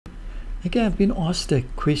Okay, I've been asked a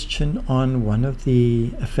question on one of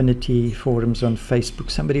the Affinity forums on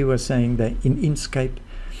Facebook. Somebody was saying that in Inkscape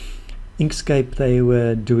they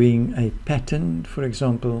were doing a pattern, for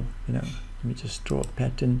example, let me just draw a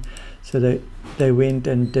pattern. So they went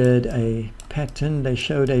and did a pattern. They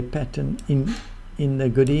showed a pattern in the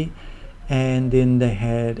goodie, and then they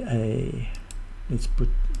had let's put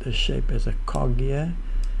the shape as a cog here,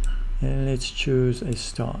 and let's choose a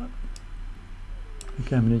star.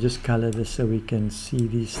 Okay, I'm going to just color this so we can see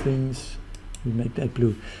these things. We make that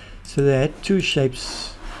blue. So they had two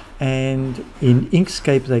shapes, and in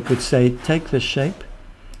Inkscape they could say take the shape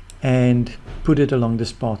and put it along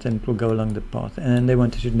this path, and it will go along the path. And they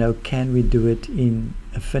wanted to know, can we do it in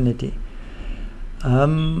Affinity?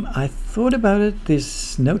 I thought about it.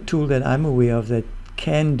 There's no tool that I'm aware of that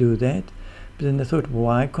can do that. But then I thought,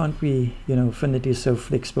 why can't we, Affinity is so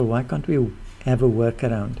flexible, why can't we have a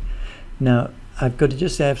workaround? Now, I've got to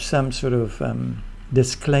just have some sort of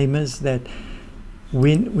disclaimers that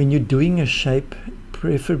when you're doing a shape,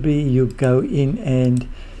 preferably you go in and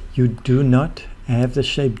you do not have the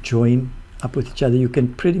shape join up with each other. You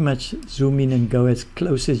can pretty much zoom in and go as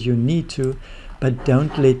close as you need to, but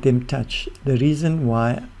don't let them touch. The reason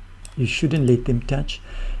why you shouldn't let them touch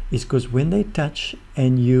is because when they touch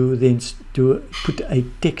and you then put a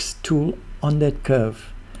text tool on that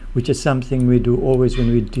curve, which is something we do always when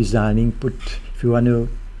we're designing. If you want to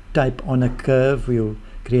type on a curve, we'll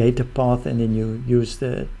create a path, and then you use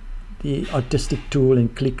the artistic tool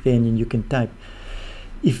and click there, and then you can type.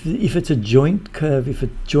 If it's a joint curve, if it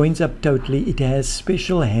joins up totally, it has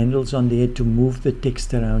special handles on there to move the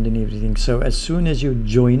text around and everything. So as soon as you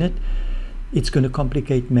join it, it's going to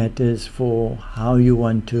complicate matters for how you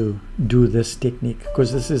want to do this technique,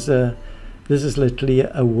 because this is literally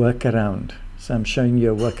a workaround. So I'm showing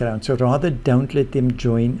you a workaround. So rather don't let them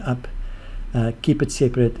join up. Keep it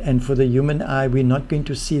separate. And for the human eye, we're not going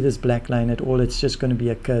to see this black line at all. It's just going to be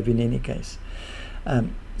a curve in any case.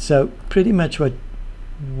 So pretty much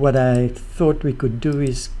what I thought we could do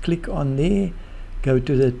is click on there, go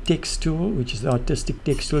to the text tool, which is the artistic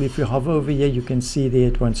text tool. If you hover over here, you can see there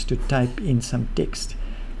it wants to type in some text.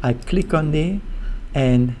 I click on there,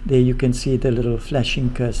 and there you can see the little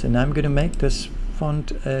flashing cursor. And I'm going to make this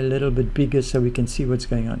font a little bit bigger so we can see what's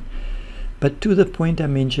going on. But to the point I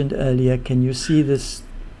mentioned earlier, can you see this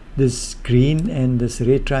green and this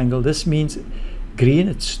red triangle? This means green,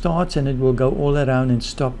 it starts and it will go all around and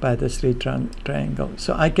stop by this red triangle.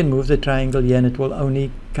 So I can move the triangle here, and it will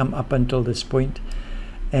only come up until this point,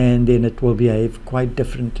 and then it will behave quite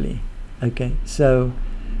differently. Okay, so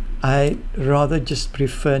I rather just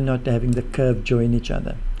prefer not having the curve join each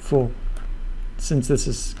other since this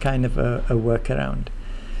is kind of a workaround.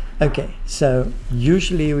 Okay, so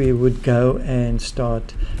usually we would go and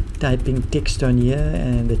start typing text on here,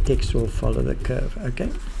 and the text will follow the curve. Okay,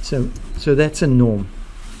 so that's a norm.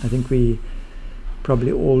 I think we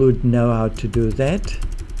probably all would know how to do that.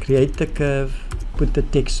 Create the curve, put the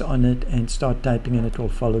text on it, and start typing, and it will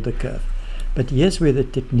follow the curve. But here's where the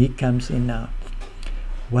technique comes in now.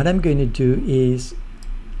 What I'm going to do is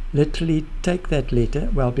literally take that letter.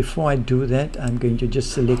 Well, before I do that, I'm going to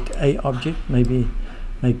just select a object, maybe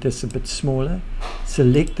make this a bit smaller,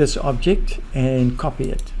 select this object and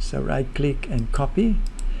copy it. So right click and copy,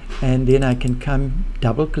 and then I can come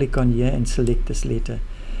double click on here and select this letter.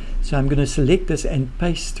 So I'm going to select this and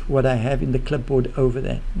paste what I have in the clipboard over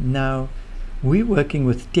that. Now we're working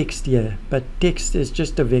with text here, but text is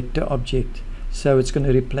just a vector object, so it's going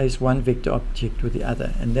to replace one vector object with the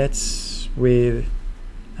other, and that's where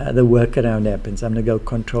the workaround happens. I'm going to go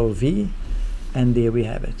Control V, and there we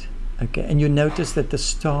have it. Okay, and you notice that the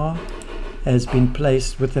star has been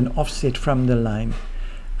placed with an offset from the line.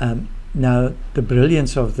 Now the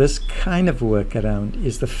brilliance of this kind of workaround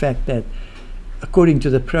is the fact that according to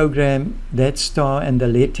the program, that star and the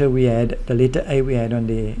letter A we had on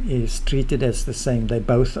there is treated as the same. They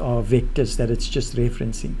both are vectors that it's just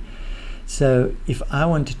referencing. So if I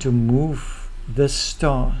wanted to move this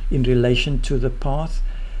star in relation to the path,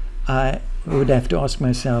 I would have to ask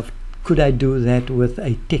myself, could I do that with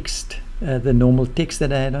a text, the normal text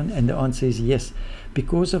that I had on? And the answer is yes.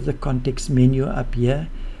 Because of the context menu up here,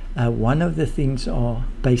 one of the things are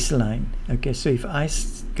baseline. Okay, so if I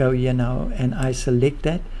go here now and I select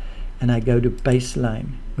that and I go to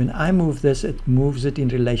baseline, when I move this, it moves it in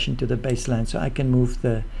relation to the baseline. So I can move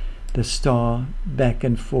the star back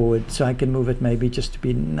and forward. So I can move it maybe just to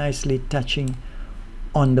be nicely touching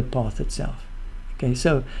on the path itself. Okay,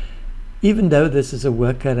 so even though this is a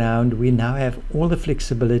workaround, we now have all the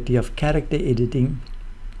flexibility of character editing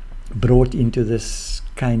brought into this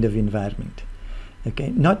kind of environment. Okay,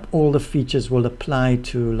 not all the features will apply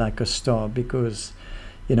to like a star, because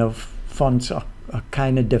you know fonts are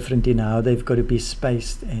kind of different in how they've got to be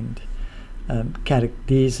spaced, and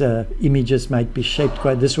these images might be shaped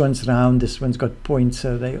quite. This one's round, this one's got points,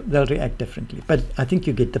 so they'll react differently. But I think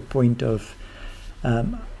you get the point of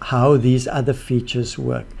how these other features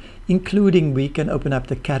work, including we can open up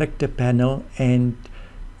the character panel and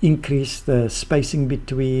increase the spacing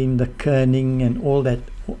between the kerning and all that,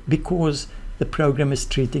 because the program is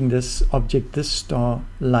treating this object, this star,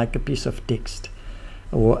 like a piece of text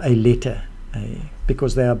or a letter,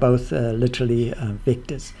 because they are both literally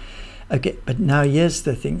vectors. Okay, but now here's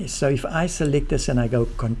the thing. So if I select this and I go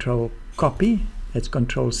Control Copy, it's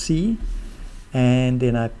Control C, and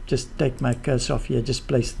then I just take my cursor off here, just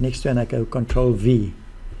place it next to it, and I go Control V,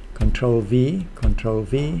 Control V, Control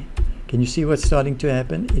V. Can you see what's starting to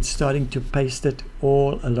happen? It's starting to paste it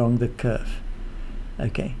all along the curve.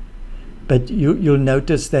 Okay, but you'll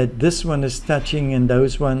notice that this one is touching and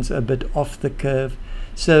those ones are a bit off the curve.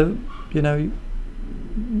 So, you know,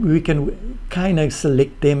 we can kind of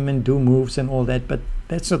select them and do moves and all that, but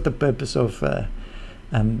that's not the purpose of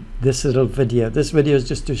this little video. This video is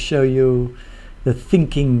just to show you the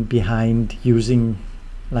thinking behind using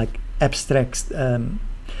like abstract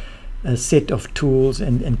a set of tools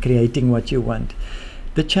and creating what you want.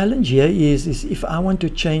 The challenge here is if I want to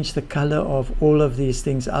change the color of all of these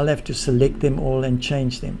things, I'll have to select them all and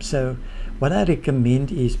change them. So what I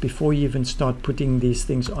recommend is, before you even start putting these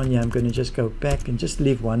things on here, I'm going to just go back and just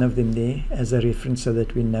leave one of them there as a reference so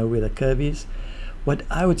that we know where the curve is. What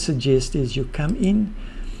I would suggest is you come in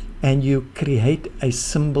and you create a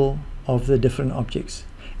symbol of the different objects.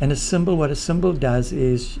 And a symbol, what a symbol does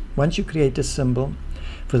is, once you create a symbol,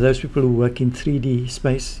 for those people who work in 3D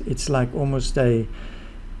space, it's like almost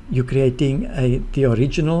you're creating the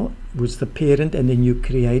original was the parent, and then you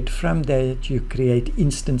create from that, you create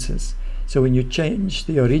instances. So when you change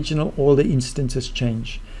the original, all the instances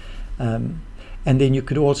change. And then you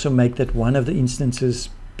could also make that one of the instances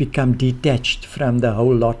become detached from the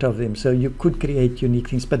whole lot of them. So you could create unique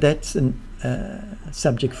things, but that's a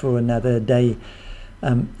subject for another day.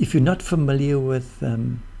 If you're not familiar with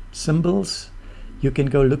symbols, you can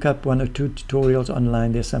go look up 1 or 2 tutorials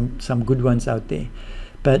online. There's some good ones out there.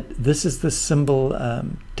 But this is the symbol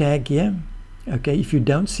tag here. Okay, if you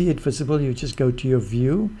don't see it visible, you just go to your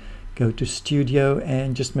view, go to Studio,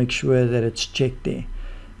 and just make sure that it's checked there,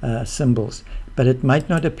 symbols. But it might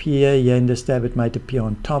not appear here in this tab. It might appear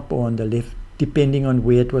on top or on the left, depending on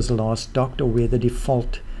where it was last docked or where the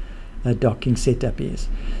default docking setup is.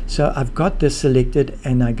 So I've got this selected,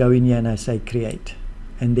 and I go in here and I say Create.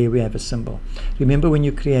 And there we have a symbol. Remember, when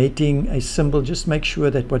you're creating a symbol, just make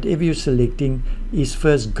sure that whatever you're selecting is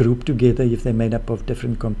first grouped together if they're made up of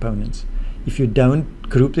different components. If you don't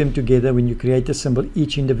group them together, when you create a symbol,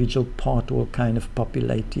 each individual part will kind of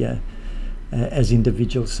populate here as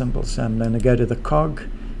individual symbols. So I'm going to go to the cog,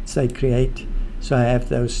 say Create. So I have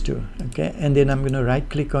those two. Okay, and then I'm going to right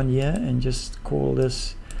click on here and just call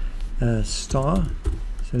this star,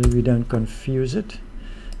 so that we don't confuse it.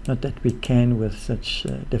 Not that we can with such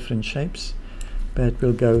different shapes, but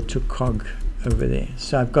we'll go to cog over there.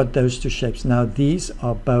 So I've got those two shapes. Now these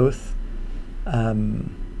are both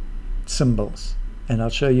symbols, and I'll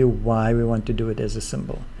show you why we want to do it as a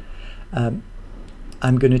symbol. I'm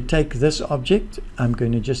going to take this object, I'm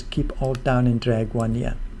going to just keep Alt down and drag one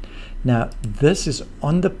here. Now this is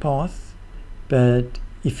on the path, but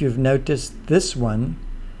if you've noticed, this one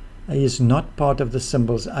is not part of the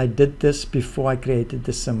symbols. I did this before I created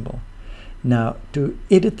the symbol. Now to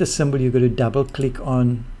edit the symbol, you're going to double click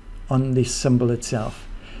on the symbol itself.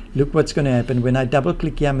 Look what's going to happen. When I double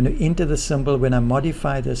click here, I'm going to enter the symbol. When I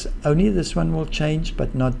modify this, only this one will change,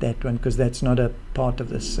 but not that one, because that's not a part of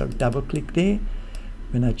this. So double click there.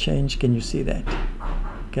 When I change, can you see that?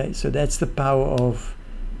 Okay, so that's the power of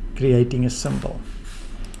creating a symbol.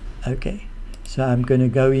 Okay, so I'm going to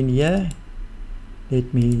go in here.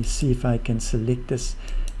 Let me see if I can select this.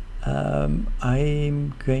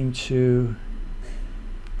 I'm going to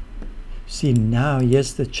see now.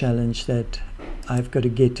 Here's the challenge that I've got to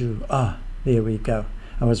get to. There we go.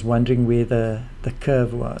 I was wondering where the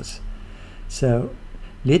curve was. So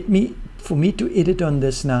for me to edit on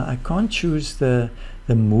this now, I can't choose the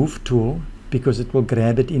move tool because it will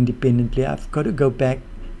grab it independently. I've got to go back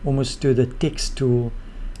almost to the text tool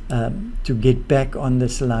to get back on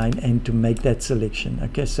this line and to make that selection.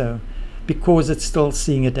 Okay, so because it's still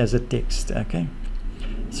seeing it as a text. Okay,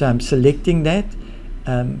 so I'm selecting that.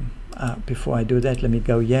 Before I do that, let me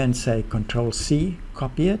go here and say Control C,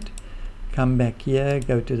 copy it, come back here,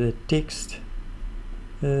 go to the text.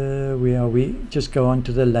 Where are we? Just go on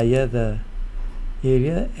to the layer, the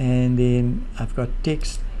area, and then I've got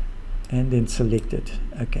text and then select it.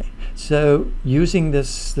 Okay, so using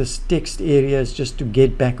this text area is just to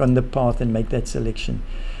get back on the path and make that selection.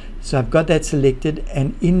 So I've got that selected,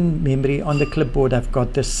 and in memory on the clipboard I've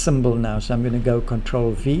got this symbol now. So I'm going to go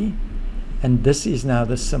Control V, and this is now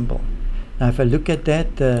the symbol. Now if I look at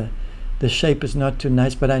that, the shape is not too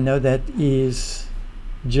nice, but I know that is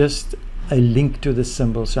just a link to the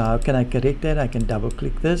symbol. So how can I correct that? I can double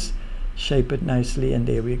click this, shape it nicely, and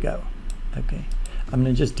there we go. Okay, I'm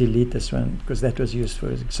going to just delete this one because that was used for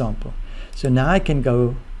an example. So now I can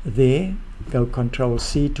go there, go Control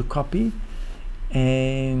C to copy,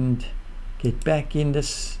 and get back in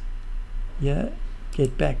this,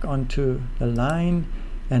 get back onto the line,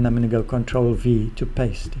 and I'm going to go Control V to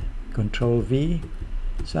paste. Control V.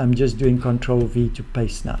 So I'm just doing Control V to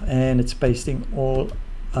paste now, and it's pasting all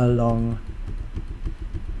along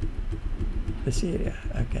this area.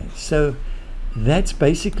 Okay, so that's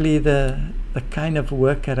basically the kind of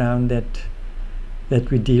workaround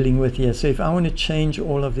that we're dealing with here. So if I want to change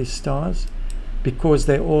all of these stars, because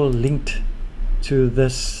they're all linked to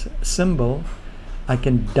this symbol, I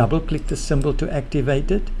can double click the symbol to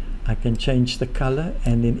activate it. I can change the color,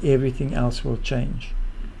 and then everything else will change.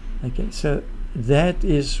 Okay, so that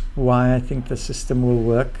is why I think the system will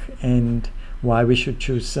work and why we should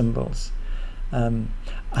choose symbols.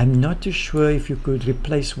 I'm not too sure if you could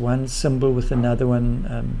replace one symbol with another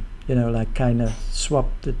one, you know, like kind of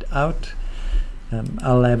swapped it out.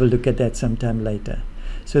 I'll have a look at that sometime later.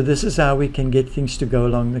 So this is how we can get things to go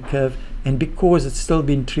along the curve, and because it's still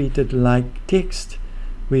been treated like text,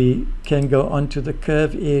 we can go onto the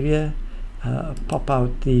curve area, pop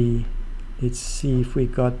out the, let's see if we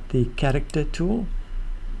got the character tool.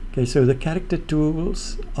 Okay, so the character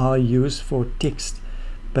tools are used for text,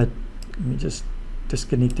 but let me just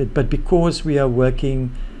disconnect it. But because we are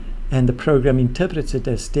working and the program interprets it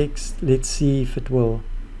as text, let's see if it will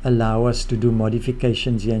allow us to do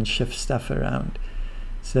modifications here and shift stuff around.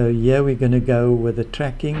 So here we're going to go with the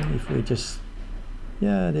tracking. If we just,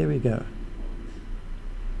 yeah, there we go.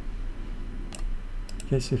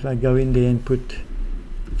 Okay, so if I go in there and put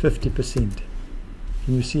 50%,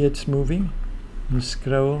 can you see it's moving? You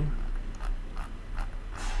scroll.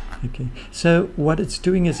 Okay, so what it's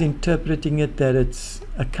doing is interpreting it that it's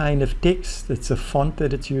a kind of text. It's a font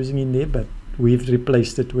that it's using in there, but we've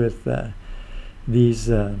replaced it with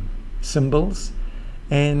these symbols,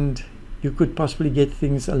 and you could possibly get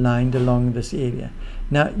things aligned along this area.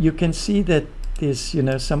 Now you can see that there's, you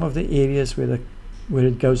know, some of the areas where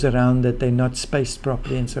it goes around that they're not spaced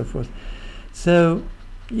properly and so forth. So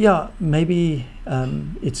yeah, maybe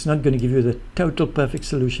it's not going to give you the total perfect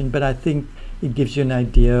solution, but I think it gives you an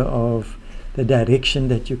idea of the direction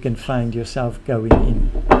that you can find yourself going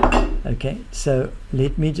in. Okay, so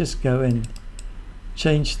let me just go and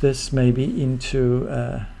change this maybe into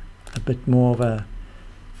a bit more of a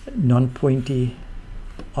non-pointy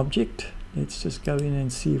object. Let's just go in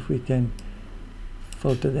and see if we can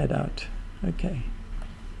filter that out. Okay.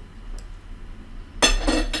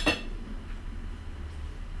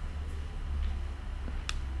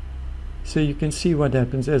 So you can see what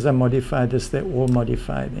happens as I modify this. They all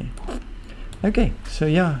modify there. Okay, so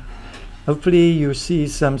yeah, hopefully you see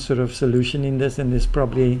some sort of solution in this, and there's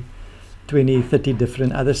probably 20-30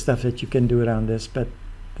 different other stuff that you can do around this, but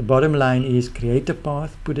the bottom line is create a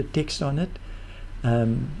path, put a text on it,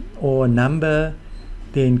 or a number,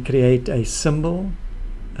 then create a symbol,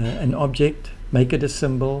 an object, make it a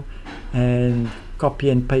symbol, and copy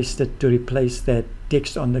and paste it to replace that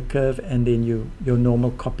text on the curve, and then your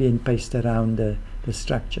normal copy and paste around the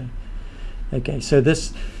structure. Okay, so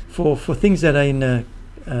this for things that are in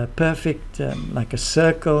a perfect, like a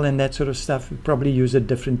circle and that sort of stuff, we probably use a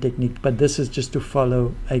different technique, but this is just to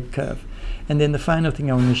follow a curve. And then the final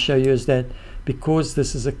thing I want to show you is that because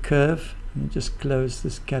this is a curve, let me just close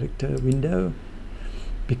this character window.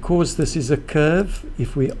 Because this is a curve,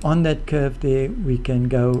 if we're on that curve there, we can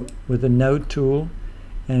go with the node tool,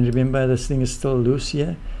 and remember this thing is still loose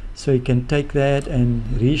here, so you can take that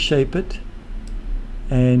and reshape it,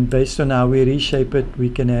 and based on how we reshape it, we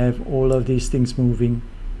can have all of these things moving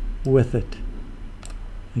with it.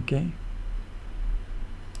 Okay,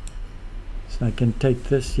 so I can take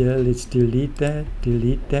this here, let's delete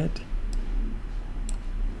that.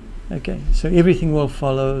 Okay, so everything will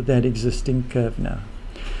follow that existing curve now.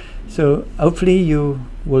 So hopefully you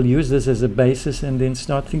will use this as a basis and then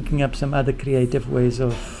start thinking up some other creative ways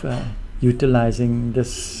of utilizing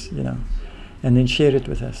this, you know, and then share it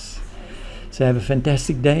with us. So have a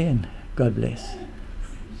fantastic day, and God bless.